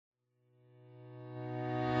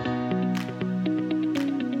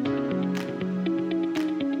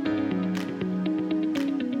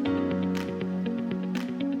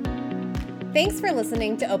Thanks for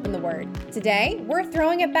listening to Open the Word. Today, we're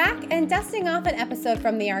throwing it back and dusting off an episode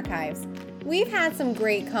from the archives. We've had some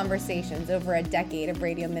great conversations over a decade of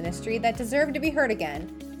radio ministry that deserve to be heard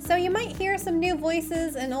again. So you might hear some new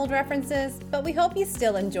voices and old references, but we hope you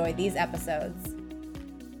still enjoy these episodes.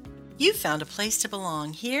 You found a place to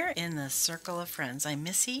belong here in the Circle of Friends. I'm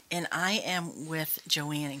Missy, and I am with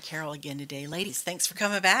Joanne and Carol again today. Ladies, thanks for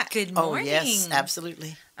coming back. Good morning. Oh, yes,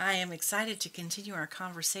 absolutely. I am excited to continue our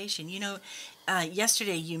conversation. You know,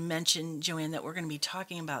 yesterday you mentioned, Joanne, that we're going to be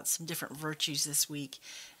talking about some different virtues this week.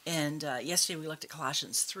 And yesterday we looked at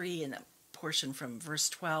Colossians 3 and that portion from verse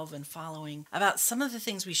 12 and following about some of the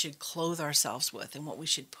things we should clothe ourselves with and what we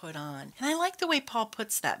should put on. And I like the way Paul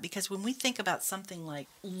puts that, because when we think about something like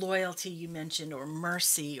loyalty, you mentioned, or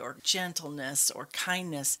mercy or gentleness or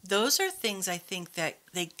kindness, those are things I think that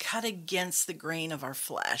they cut against the grain of our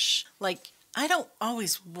flesh. Like, I don't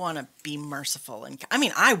always want to be merciful.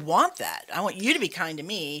 I want that. I want you to be kind to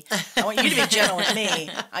me. I want you to be gentle with me.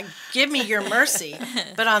 Give me your mercy.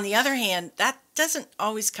 But on the other hand, that doesn't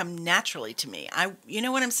always come naturally to me. You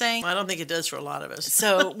know what I'm saying? I don't think it does for a lot of us.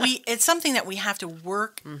 So it's something that we have to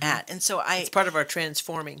work at. And so it's part of our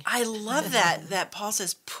transforming. I love that Paul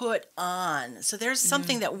says put on. So there's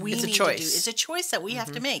something that we need to do. It's a choice that we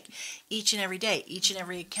have to make each and every day, each and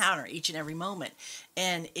every encounter, each and every moment.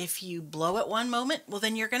 And if you blow it one moment, well,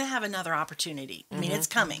 then you're going to have another opportunity. I mean, it's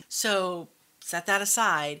coming. So set that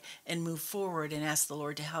aside and move forward and ask the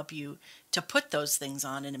Lord to help you to put those things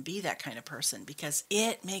on and be that kind of person, because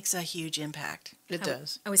it makes a huge impact. It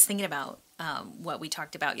does. I was thinking about what we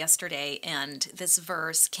talked about yesterday, and this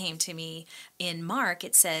verse came to me in Mark.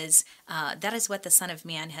 It says, that is what the Son of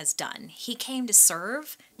Man has done. He came to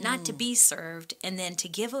serve, not to be served, and then to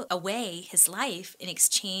give away his life in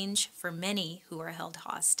exchange for many who are held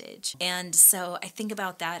hostage. And so I think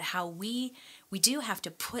about that, how we do have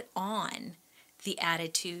to put on the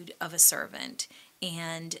attitude of a servant.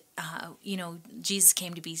 And, Jesus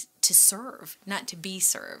came to serve, not to be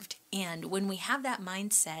served. And when we have that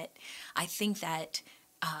mindset, I think that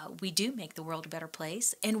we do make the world a better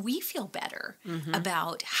place, and we feel better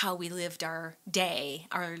about how we lived our day,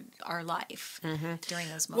 our life during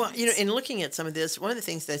those moments. Well, in looking at some of this, one of the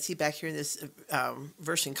things that I see back here in this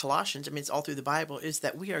verse in Colossians, it's all through the Bible, is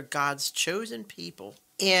that we are God's chosen people.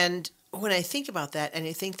 And when I think about that, and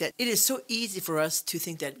I think that it is so easy for us to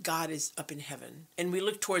think that God is up in heaven, and we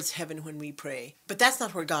look towards heaven when we pray, but that's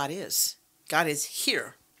not where God is. God is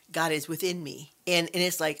here. God is within me. And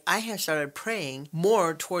it's like I have started praying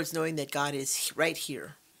more towards knowing that God is right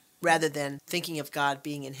here, rather than thinking of God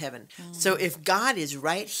being in heaven. So if God is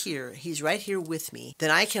right here, he's right here with me,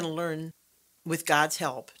 then I can learn with God's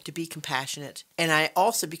help to be compassionate. And I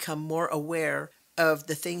also become more aware of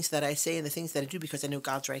the things that I say and the things that I do, because I know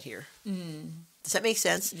God's right here. Does that make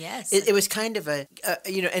sense? Yes. It was kind of and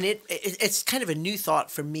it's kind of a new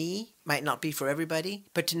thought for me. Might not be for everybody,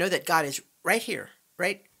 but to know that God is right here,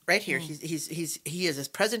 right here. He is as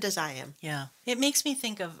present as I am. Yeah. It makes me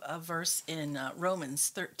think of a verse in Romans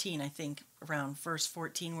 13, I think, around verse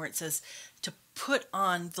 14, where it says to put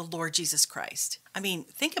on the Lord Jesus Christ. I mean,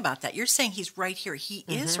 think about that. You're saying he's right here. He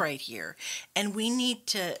is right here. And we need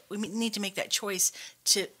to make that choice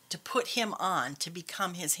to put him on, to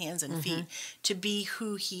become his hands and feet, to be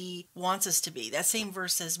who he wants us to be. That same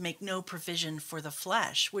verse says, make no provision for the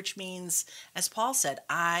flesh, which means, as Paul said,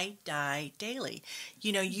 I die daily.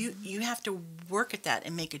 You have to work at that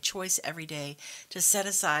and make a choice every day to set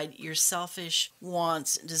aside your selfish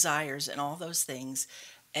wants, desires, and all those things,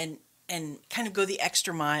 and kind of go the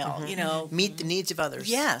extra mile, Meet the needs of others.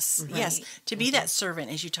 Yes, yes. To be that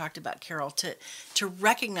servant, as you talked about, Carol, to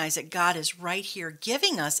recognize that God is right here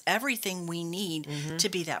giving us everything we need to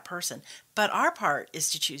be that person. But our part is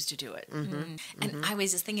to choose to do it. And I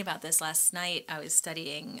was just thinking about this last night. I was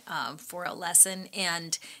studying for a lesson,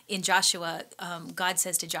 and in Joshua, God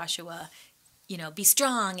says to Joshua, be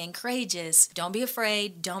strong and courageous. Don't be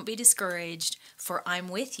afraid. Don't be discouraged, for I'm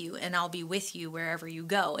with you, and I'll be with you wherever you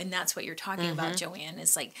go. And that's what you're talking about, Joanne.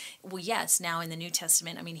 It's like, well, yes, now in the New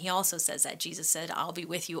Testament, he also says that. Jesus said, I'll be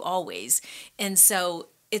with you always. And so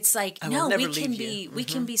it's like, we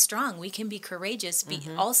can be strong. We can be courageous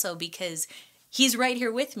also because he's right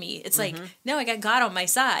here with me. It's like, no, I got God on my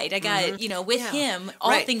side. I got, with him,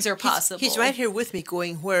 all things are possible. He's right here with me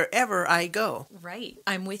going wherever I go. Right.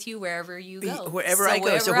 I'm with you wherever you go. Wherever I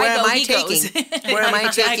go. So where am I taking? Where am I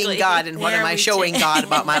taking God, and what am I showing God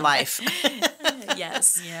about my life?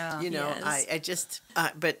 Yes. Yeah. Yes.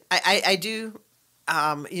 I do,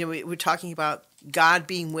 we're talking about God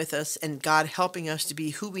being with us and God helping us to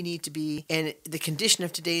be who we need to be, and the condition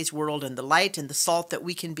of today's world and the light and the salt that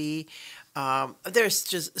we can be. There's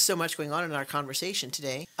just so much going on in our conversation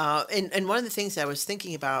today. And one of the things I was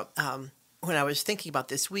thinking about when I was thinking about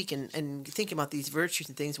this week and thinking about these virtues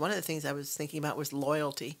and things, one of the things I was thinking about was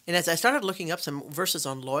loyalty. And as I started looking up some verses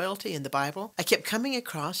on loyalty in the Bible, I kept coming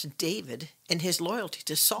across David and his loyalty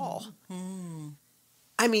to Saul. Mm-hmm.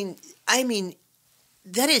 I mean,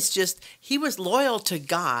 that is just, he was loyal to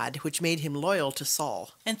God, which made him loyal to Saul.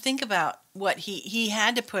 And think about what he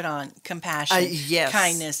had to put on: compassion, yes.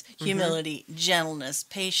 kindness, humility, gentleness,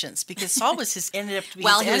 patience, because Saul ended up to be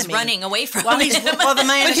While his he was enemy. running away from While him. the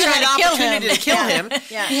man But is he trying had to kill him. opportunity to kill him.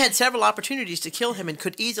 Yeah. He had several opportunities to kill him and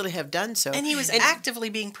could easily have done so. And he was actively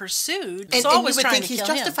being pursued. And, Saul and was you would trying think to he's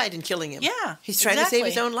kill him. justified in killing him. Yeah, he's trying to save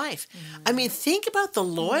his exactly. own life. I mean, think about the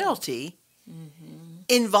loyalty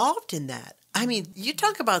involved in that. I mean, you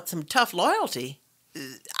talk about some tough loyalty.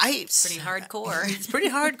 Pretty hardcore. It's pretty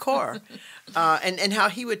hardcore, and how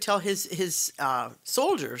he would tell his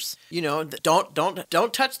soldiers,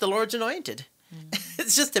 don't touch the Lord's anointed.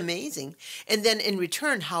 It's just amazing. And then in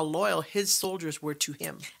return, how loyal his soldiers were to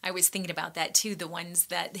him. I was thinking about that too. The ones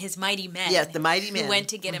that his mighty men. Yes, the mighty men. Who went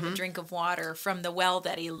to get him a drink of water from the well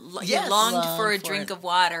that he Yes. longed for a Longed for drink it. of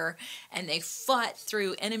water, and they fought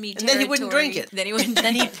through enemy And territory. then he wouldn't drink it. Then he wouldn't.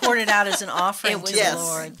 Then he poured it out as an offering It was to Yes. the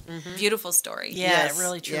Lord. Beautiful story. Yeah, it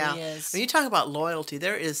really truly is. When you talk about loyalty,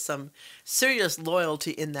 there is some serious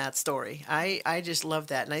loyalty in that story. I just love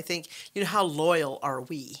that. And I think, how loyal are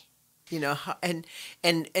we?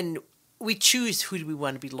 And we choose who do we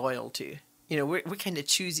want to be loyal to. We're kind of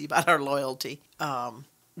choosy about our loyalty.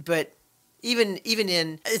 But even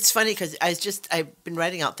in, it's funny because I've been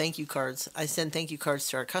writing out thank you cards. I send thank you cards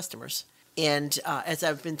to our customers. And as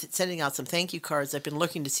I've been sending out some thank you cards, I've been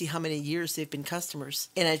looking to see how many years they've been customers.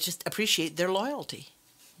 And I just appreciate their loyalty.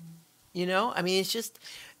 I mean, it's just,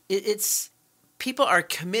 it's people are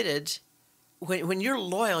committed. When you're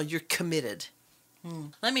loyal, you're committed.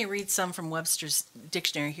 Let me read some from Webster's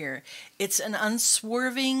dictionary here. It's an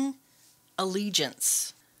unswerving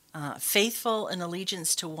allegiance, faithful in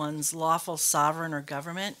allegiance to one's lawful sovereign or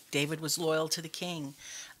government. David was loyal to the king,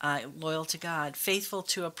 loyal to God, faithful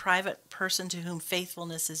to a private person to whom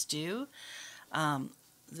faithfulness is due.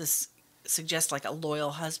 This suggests like a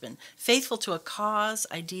loyal husband, faithful to a cause,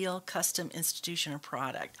 ideal, custom, institution, or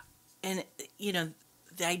product. And,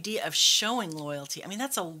 the idea of showing loyalty, I mean,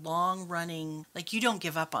 that's a long-running, like, you don't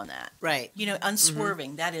give up on that. Right.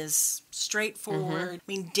 Unswerving, that is straightforward.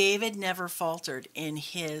 I mean, David never faltered in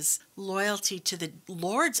his loyalty to the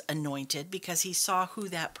Lord's anointed because he saw who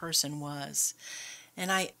that person was.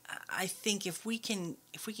 And I think if we can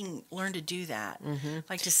learn to do that,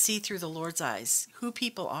 like to see through the Lord's eyes who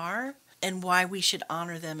people are and why we should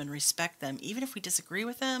honor them and respect them, even if we disagree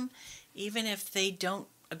with them, even if they don't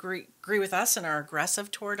agree with us and are aggressive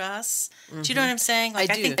toward us. Do you know what I'm saying?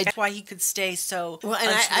 Like, I do. think that's why he could stay so Well, and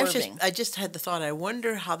unswerving. I just had the thought, I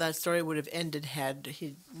wonder how that story would have ended had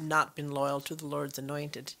he not been loyal to the Lord's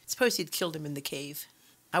anointed. Suppose he'd killed him in the cave.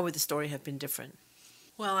 How would the story have been different?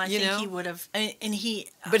 Well, I think he would have, and he...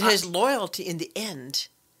 But his loyalty in the end,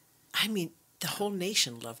 I mean, the whole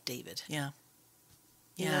nation loved David. Yeah.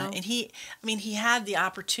 You Yeah, know? and he had the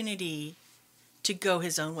opportunity to go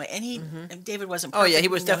his own way, and and David wasn't Oh, perfect. yeah, he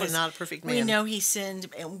was We know definitely not a perfect man. We know he sinned,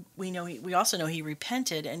 and we also know he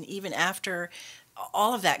repented, and even after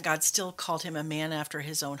all of that, God still called him a man after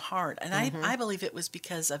his own heart. And I believe it was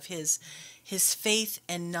because of his faith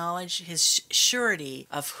and knowledge, his surety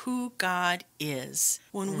of who God is.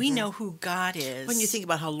 When we know who God is, When you think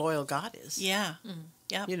about how loyal God is. yeah,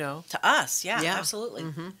 yeah, To us, yeah. Yeah. Absolutely.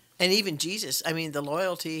 And even Jesus, I mean, the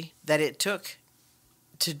loyalty that it took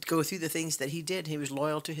to go through the things that he did, he was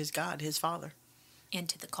loyal to his God, his Father. And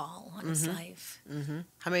to the call on his life.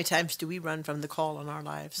 How many times do we run from the call on our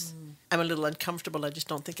lives? I'm a little uncomfortable. I just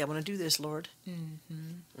don't think I want to do this, Lord.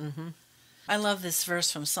 I love this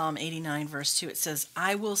verse from Psalm 89, verse 2. It says,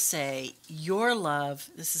 I will say, your love,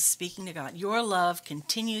 this is speaking to God, your love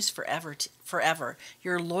continues forever.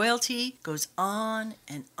 Your loyalty goes on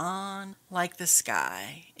and on like the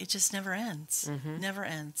sky. It just never ends. Never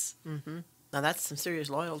ends. Now, that's some serious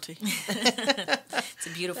loyalty. It's a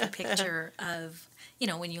beautiful picture of,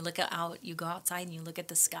 when you look out, you go outside and you look at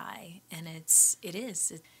the sky, and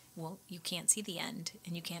well, you can't see the end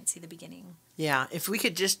and you can't see the beginning. Yeah, if we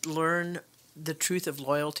could just learn the truth of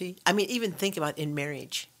loyalty. I mean, even think about in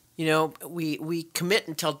marriage. We commit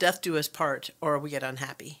until death do us part, or we get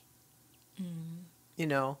unhappy.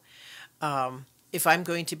 If I'm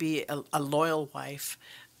going to be a loyal wife,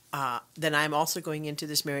 then I'm also going into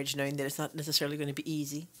this marriage knowing that it's not necessarily going to be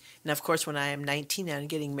easy. And of course, when I am 19 and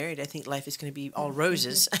getting married, I think life is going to be all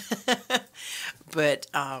roses. But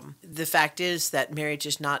the fact is that marriage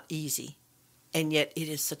is not easy. And yet it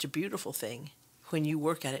is such a beautiful thing when you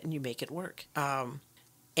work at it and you make it work.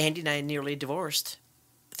 Andy and I nearly divorced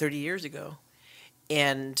 30 years ago.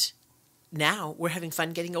 And now we're having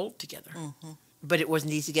fun getting old together. Mm-hmm. But it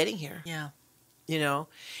wasn't easy getting here. Yeah. You know?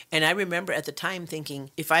 And I remember at the time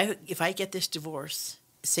thinking, if I get this divorce,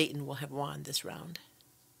 Satan will have won this round.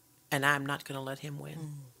 And I'm not going to let him win.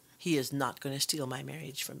 Mm. He is not going to steal my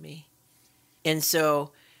marriage from me. And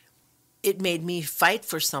so it made me fight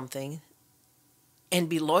for something and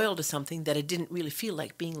be loyal to something that I didn't really feel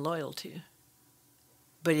like being loyal to.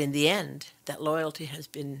 But in the end, that loyalty has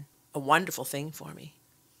been a wonderful thing for me.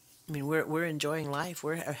 I mean, we're enjoying life.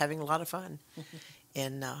 We're having a lot of fun.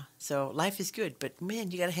 And so life is good. But,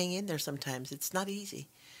 man, you got to hang in there sometimes. It's not easy.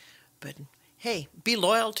 But, hey, be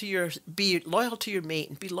loyal to your mate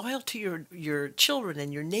and be loyal to your children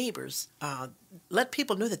and your neighbors. Let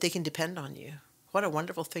people know that they can depend on you. What a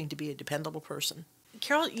wonderful thing to be a dependable person.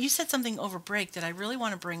 Carol, you said something over break that I really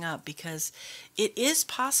want to bring up because it is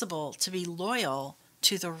possible to be loyal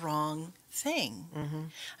to the wrong thing. Mm-hmm.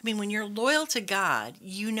 I mean, when you're loyal to God,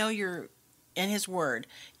 you know you're in His Word,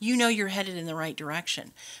 you know you're headed in the right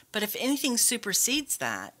direction. But if anything supersedes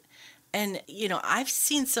that, and, you know, I've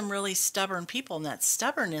seen some really stubborn people, and that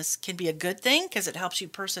stubbornness can be a good thing because it helps you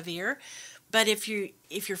persevere. But if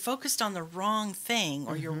you're focused on the wrong thing,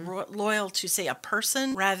 or mm-hmm. you're loyal to, say, a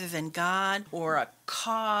person rather than God, or a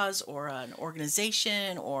cause, or an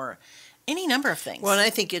organization, or any number of things. Well, and I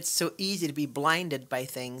think it's so easy to be blinded by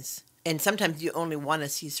things. And sometimes you only want to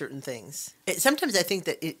see certain things. Sometimes I think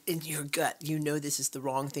that in your gut, you know this is the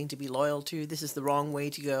wrong thing to be loyal to. This is the wrong way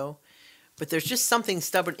to go. But there's just something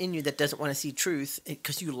stubborn in you that doesn't want to see truth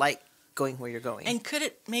because you like going where you're going. And could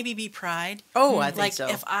it maybe be pride? Oh, I think so.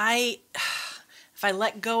 If I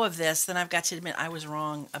let go of this, then I've got to admit I was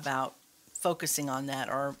wrong about focusing on that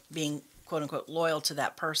or being, quote unquote, loyal to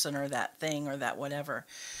that person or that thing or that whatever.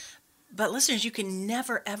 But listeners, you can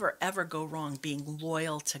never, ever, ever go wrong being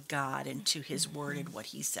loyal to God and to His Word and what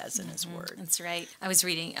He says in His Word. That's right. I was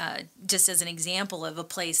reading just as an example of a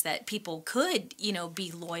place that people could,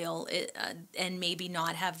 be loyal and maybe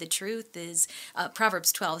not have the truth is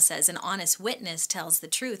Proverbs 12 says, an honest witness tells the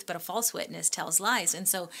truth, but a false witness tells lies. And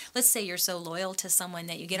so let's say you're so loyal to someone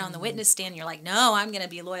that you get on the witness stand, and you're like, no, I'm going to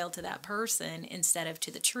be loyal to that person instead of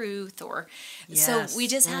to the truth. Or yes. So we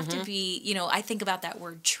just have to be, I think about that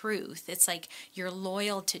word truth. It's like you're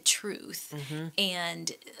loyal to truth. Mm-hmm.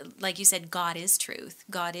 And like you said, God is truth.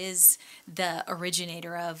 God is the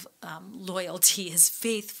originator of loyalty, His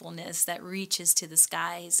faithfulness that reaches to the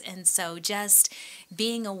skies. And so just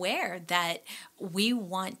being aware that we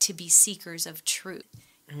want to be seekers of truth.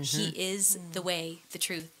 Mm-hmm. He is the way, the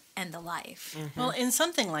truth, and the life. Mm-hmm. Well, in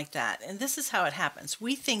something like that, and this is how it happens,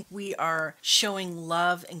 we think we are showing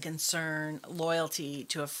love and concern, loyalty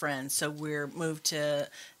to a friend, so we're moved to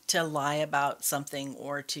lie about something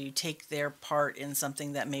or to take their part in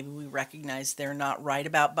something that maybe we recognize they're not right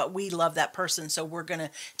about, but we love that person, so we're going to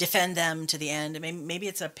defend them to the end. Maybe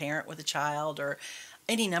it's a parent with a child or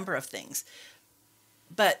any number of things.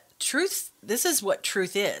 But truth, this is what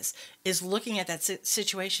truth is looking at that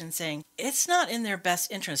situation saying, it's not in their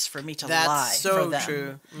best interest for me to lie for them. That's so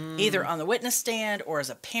true. Either on the witness stand or as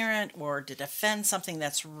a parent or to defend something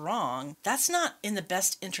that's wrong. That's not in the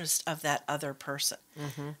best interest of that other person.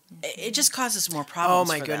 Mm-hmm. It just causes more problems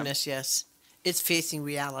for them. Oh, my goodness, yes. It's facing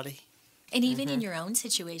reality. And even in your own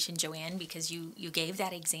situation, Joanne, because you gave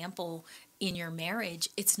that example in your marriage,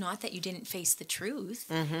 it's not that you didn't face the truth.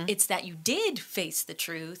 Mm-hmm. It's that you did face the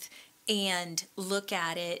truth and look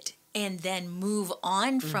at it and then move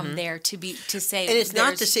on from there to say. And it's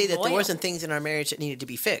not to say that there wasn't things in our marriage that needed to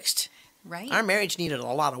be fixed. Right. Our marriage needed a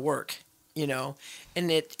lot of work, and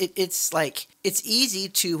it's like, it's easy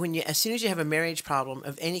to, as soon as you have a marriage problem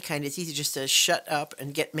of any kind, it's easy just to shut up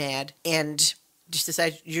and get mad and just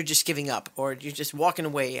decide you're just giving up or you're just walking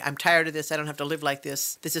away. I'm tired of this. I don't have to live like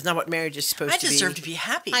this. This is not what marriage is supposed to be. I deserve to be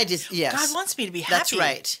happy. Yes. God wants me to be happy. That's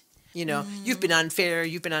right. You've been unfair.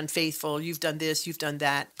 You've been unfaithful. You've done this. You've done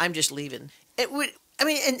that. I'm just leaving. It would.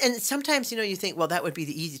 And sometimes, you think, well, that would be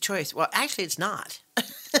the easy choice. Well, actually, it's not.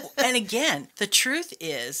 And again, the truth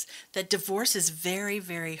is that divorce is very,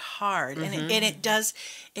 very hard. Mm-hmm. And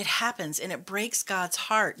it happens and it breaks God's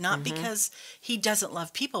heart, not because He doesn't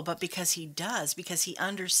love people, but because He does, because He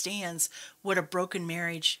understands what a broken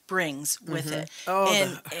marriage brings with it. Oh,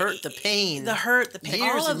 and the hurt, the pain.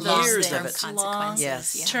 All of those years of things. it.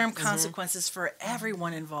 Long-term consequences for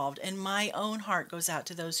everyone involved. And my own heart goes out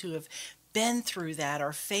to those who have been through that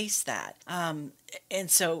or faced that. And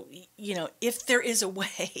so, if there is a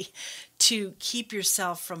way to keep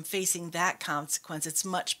yourself from facing that consequence. It's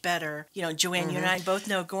much better. You know, Joanne, you and I both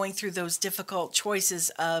know going through those difficult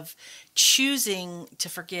choices of choosing to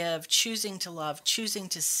forgive, choosing to love, choosing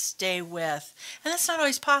to stay with. And that's not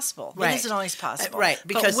always possible. Right. It isn't always possible. Right.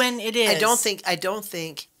 Because but when it is. I don't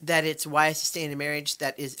think that it's wise to stay in a marriage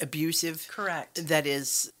that is abusive. Correct. That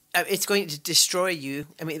is, it's going to destroy you.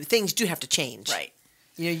 I mean, things do have to change. Right.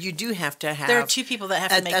 You know, you do have to have. There are two people that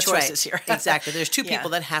have to make that's choices right. here. Exactly. There's two Yeah.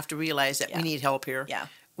 people that have to realize that Yeah. we need help here. Yeah.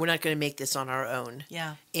 We're not going to make this on our own.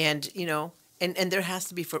 Yeah. And, you know, and there has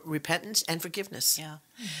to be repentance and forgiveness. Yeah.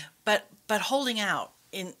 But holding out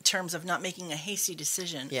in terms of not making a hasty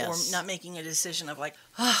decision Yes. or not making a decision of like,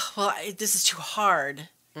 oh, well, this is too hard.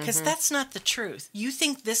 Because that's not the truth. You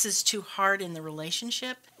think this is too hard in the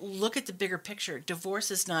relationship? Look at the bigger picture.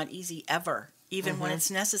 Divorce is not easy ever, even when it's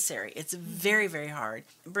necessary. It's very, very hard.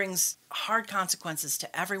 It brings hard consequences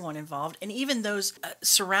to everyone involved and even those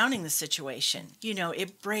surrounding the situation. You know,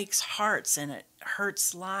 it breaks hearts and it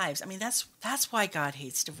hurts lives. I mean, that's why God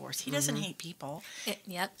hates divorce. He doesn't hate people.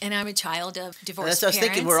 Yep. And I'm a child of divorced That's what I was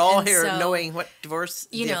thinking. parents, We're all and here so, knowing what divorce,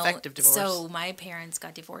 the effect of divorce. So my parents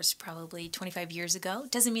got divorced probably 25 years ago.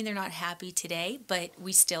 Doesn't mean they're not happy today, but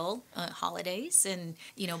we still, holidays and,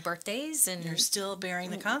 you know, birthdays and... You're still bearing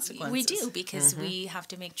the consequences. We do, because we have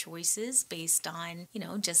to make choices based on, you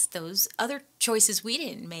know, just those other choices we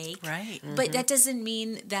didn't make. Right. But that doesn't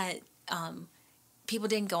mean that people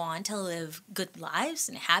didn't go on to live good lives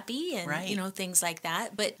and happy and, Right. you know, things like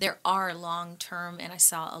that. But there are long-term, and I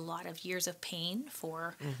saw a lot of years of pain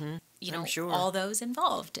for, you know, sure. all those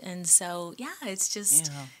involved. And so, yeah, it's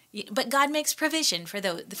just... Yeah. But God makes provision for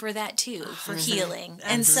that too, for healing.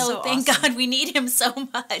 And That's so, so thank awesome. God we need Him so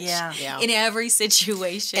much Yeah. Yeah. in every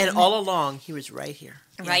situation. And all along, he was right here.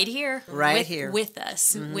 right here, Right here. with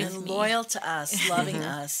us, with And me. loyal to us, loving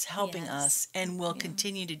us, helping Yes. us, and will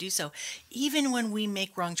continue to do so. Even when we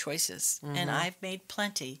make wrong choices, and I've made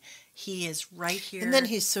plenty, he is right here. And then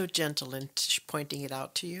he's so gentle in pointing it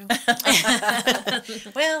out to you.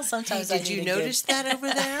 well, sometimes Did you notice that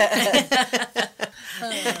over there?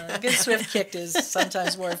 A good swift kick is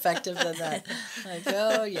sometimes more effective than that. Like,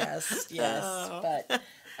 oh, yes. But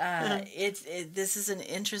this is an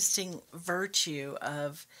interesting virtue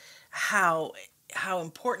of how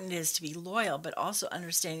important it is to be loyal, but also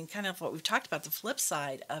understanding kind of what we've talked about, the flip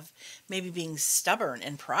side of maybe being stubborn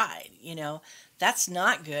and pride. You know, that's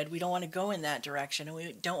not good. We don't want to go in that direction, and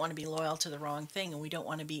we don't want to be loyal to the wrong thing, and we don't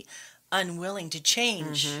want to be unwilling to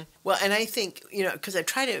change. Well, and I think, you know, because I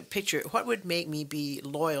try to picture what would make me be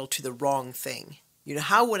loyal to the wrong thing. You know,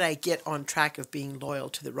 how would I get on track of being loyal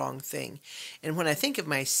to the wrong thing? And when I think of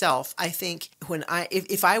myself, I think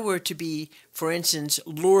if I were to be, for instance,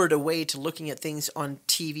 lured away to looking at things on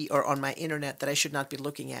TV or on my internet that I should not be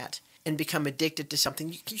looking at and become addicted to something,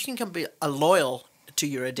 you can become loyal to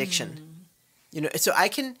your addiction. You know, so I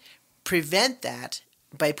can prevent that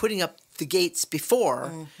by putting up the gates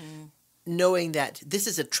before, knowing that this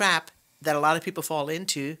is a trap that a lot of people fall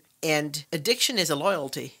into, and addiction is a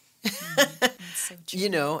loyalty. That's so true. You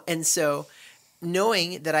know, and so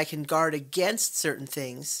knowing that I can guard against certain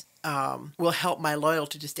things will help my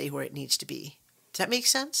loyalty to stay where it needs to be. Does that make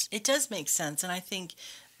sense? It does make sense, and I think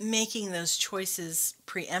making those choices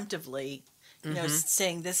preemptively, you know,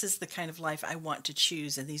 saying this is the kind of life I want to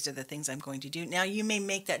choose, and these are the things I'm going to do. Now, you may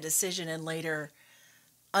make that decision and later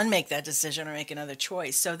unmake that decision or make another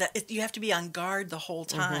choice. So that you have to be on guard the whole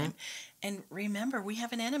time. And remember, we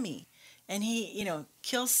have an enemy, and he, you know,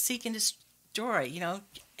 kills, seek, and destroy. You know,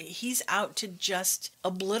 he's out to just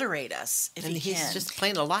obliterate us if And he he's can. just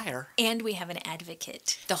plain a liar. And we have an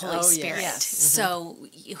advocate, the Holy Oh, yes. Spirit, Yes. so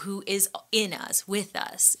who is in us, with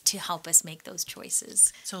us, to help us make those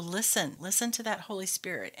choices. So listen to that Holy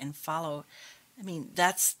Spirit and follow. I mean,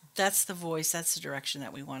 that's the voice, that's the direction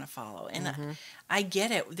that we want to follow. And I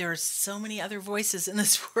get it. There are so many other voices in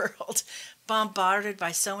this world, bombarded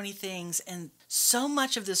by so many things, and so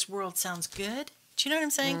much of this world sounds good. Do you know what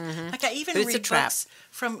I'm saying? Like, I even But it's a read trap. books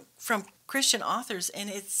from Christian authors, and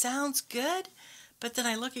it sounds good, but then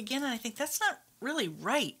I look again and I think that's not really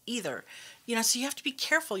right either. You know, so you have to be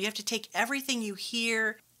careful. You have to take everything you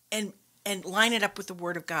hear and line it up with the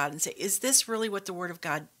Word of God and say, is this really what the Word of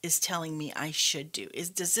God is telling me I should do?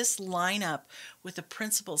 Does this line up with the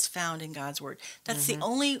principles found in God's Word? That's the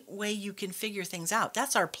only way you can figure things out.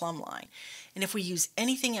 That's our plumb line. And if we use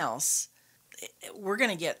anything else, we're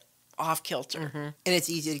going to get off kilter. And it's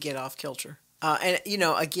easy to get off kilter. And, you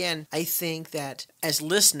know, again, I think that as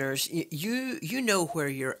listeners, you know where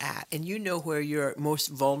you're at, and you know where you're most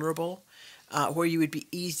vulnerable, where you would be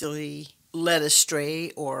easily led astray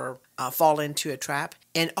or fall into a trap.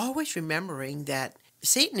 And always remembering that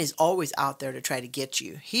Satan is always out there to try to get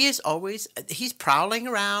you. He's prowling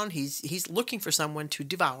around. He's looking for someone to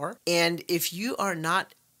devour. And if you are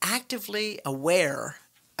not actively aware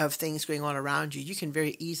of things going on around you, you can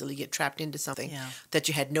very easily get trapped into something that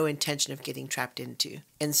you had no intention of getting trapped into.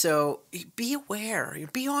 And so be aware,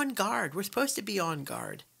 be on guard. We're supposed to be on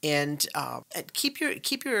guard, and keep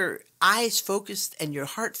your eyes focused and your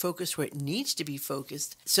heart focused where it needs to be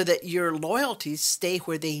focused, so that your loyalties stay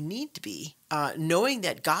where they need to be. Knowing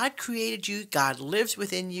that God created you, God lives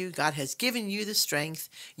within you, God has given you the strength.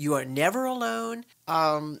 You are never alone.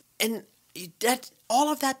 And that, all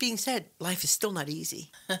of that being said, life is still not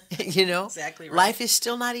easy. Exactly right. Life is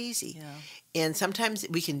still not easy. Yeah. And sometimes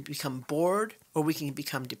we can become bored, or we can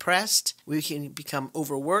become depressed, we can become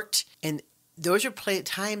overworked, and those are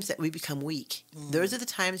times that we become weak. Those are the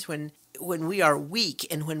times when we are weak,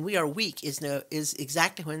 and when we are weak is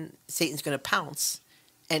exactly when Satan's going to pounce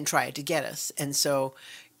and try to get us. And so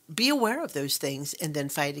be aware of those things, and then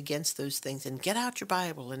fight against those things, and get out your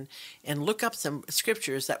Bible and look up some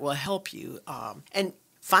scriptures that will help you, and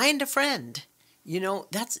find a friend.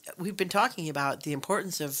 We've been talking about the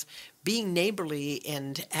importance of being neighborly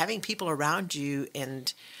and having people around you,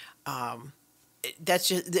 and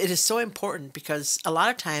it is so important, because a lot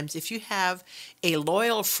of times if you have a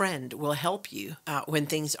loyal friend will help you when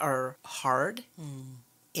things are hard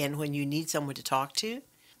and when you need someone to talk to.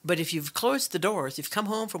 But if you've closed the doors, if you come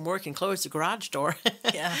home from work and close the garage door,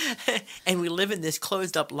 and we live in this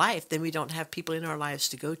closed up life, then we don't have people in our lives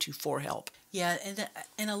to go to for help. Yeah,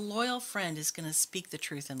 and a loyal friend is going to speak the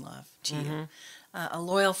truth in love to you. A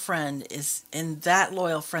loyal friend and that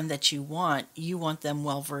loyal friend that you want them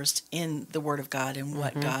well versed in the Word of God and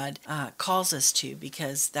what God calls us to,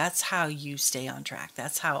 because that's how you stay on track.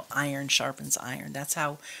 That's how iron sharpens iron. That's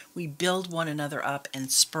how we build one another up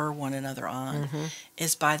and spur one another on,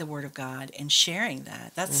 is by the Word of God and sharing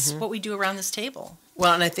that. That's what we do around this table.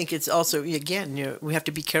 Well, and I think it's also, again, we have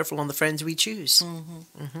to be careful on the friends we choose.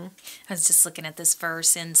 I was just looking at this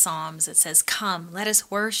verse in Psalms. It says, "Come, let us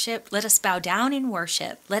worship, let us bow down in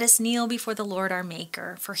worship. Let us kneel before the Lord our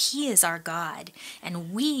Maker, for he is our God,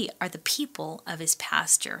 and we are the people of his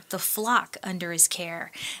pasture, the flock under his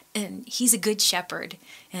care." And he's a good shepherd.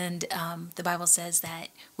 And the Bible says that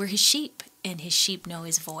we're his sheep, and his sheep know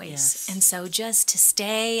his voice. Yes. And so just to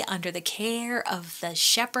stay under the care of the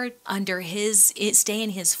shepherd, stay in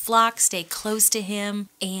his flock, stay close to him,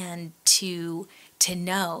 and to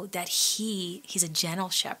know that he's a gentle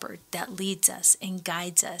shepherd that leads us and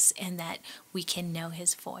guides us, and that we can know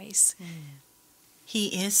his voice.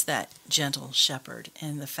 He is that gentle shepherd,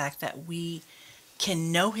 and the fact that we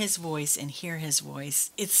can know his voice and hear his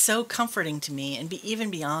voice, it's so comforting to me. And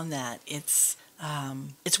even beyond that, it's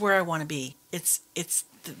where I want to be.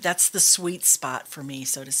 That's the sweet spot for me,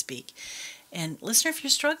 so to speak. And listener, if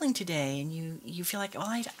you're struggling today and you feel like,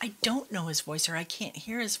 I don't know his voice, or I can't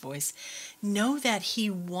hear his voice, know that he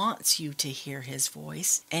wants you to hear his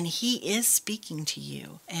voice, and he is speaking to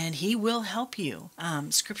you, and he will help you.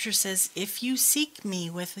 Scripture says, if you seek me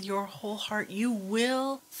with your whole heart, you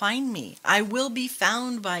will find me. I will be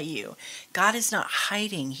found by you. God is not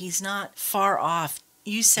hiding. He's not far off.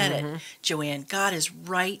 You said it, Joanne. God is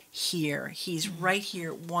right here. He's right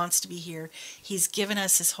here, wants to be here. He's given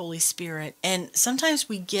us his Holy Spirit. And sometimes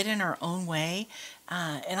we get in our own way.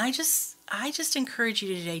 And I just encourage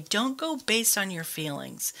you today, don't go based on your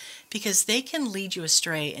feelings, because they can lead you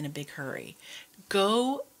astray in a big hurry.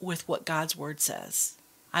 Go with what God's word says.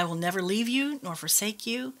 I will never leave you nor forsake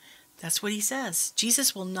you. That's what he says.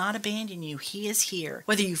 Jesus will not abandon you. He is here.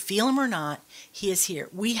 Whether you feel him or not, he is here.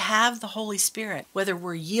 We have the Holy Spirit. Whether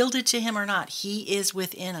we're yielded to him or not, he is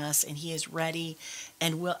within us, and he is ready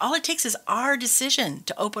and will. All it takes is our decision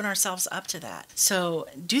to open ourselves up to that. So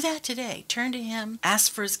do that today. Turn to him.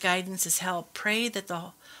 Ask for his guidance, his help. Pray that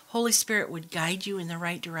the Holy Spirit would guide you in the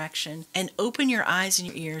right direction, and open your eyes and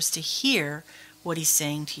your ears to hear what he's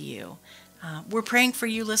saying to you. We're praying for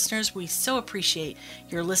you, listeners. We so appreciate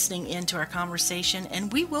your listening into our conversation,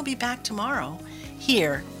 and we will be back tomorrow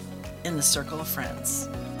here in the Circle of Friends.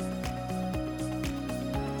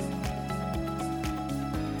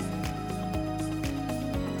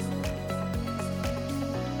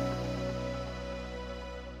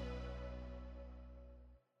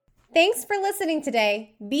 Thanks for listening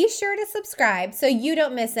today. Be sure to subscribe so you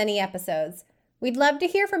don't miss any episodes. We'd love to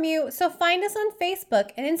hear from you, so find us on Facebook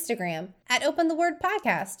and Instagram at Open the Word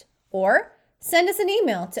Podcast, or send us an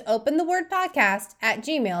email to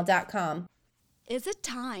openthewordpodcast@gmail.com. Is it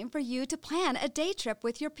time for you to plan a day trip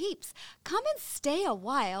with your peeps? Come and stay a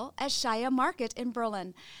while at Shia Market in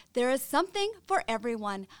Berlin. There is something for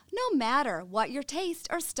everyone, no matter what your taste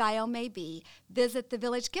or style may be. Visit the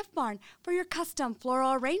Village Gift Barn for your custom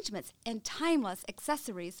floral arrangements and timeless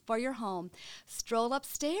accessories for your home. Stroll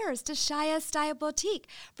upstairs to Shia's Style Boutique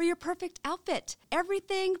for your perfect outfit.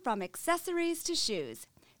 Everything from accessories to shoes.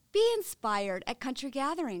 Be inspired at country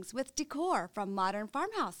gatherings with decor from modern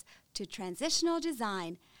farmhouse to transitional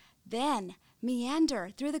design. Then meander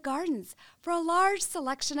through the gardens for a large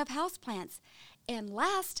selection of houseplants. And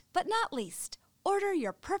last but not least, order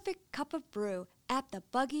your perfect cup of brew at the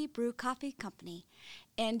Buggy Brew Coffee Company.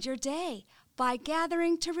 End your day by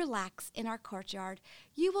gathering to relax in our courtyard.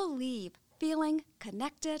 You will leave feeling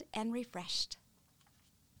connected and refreshed.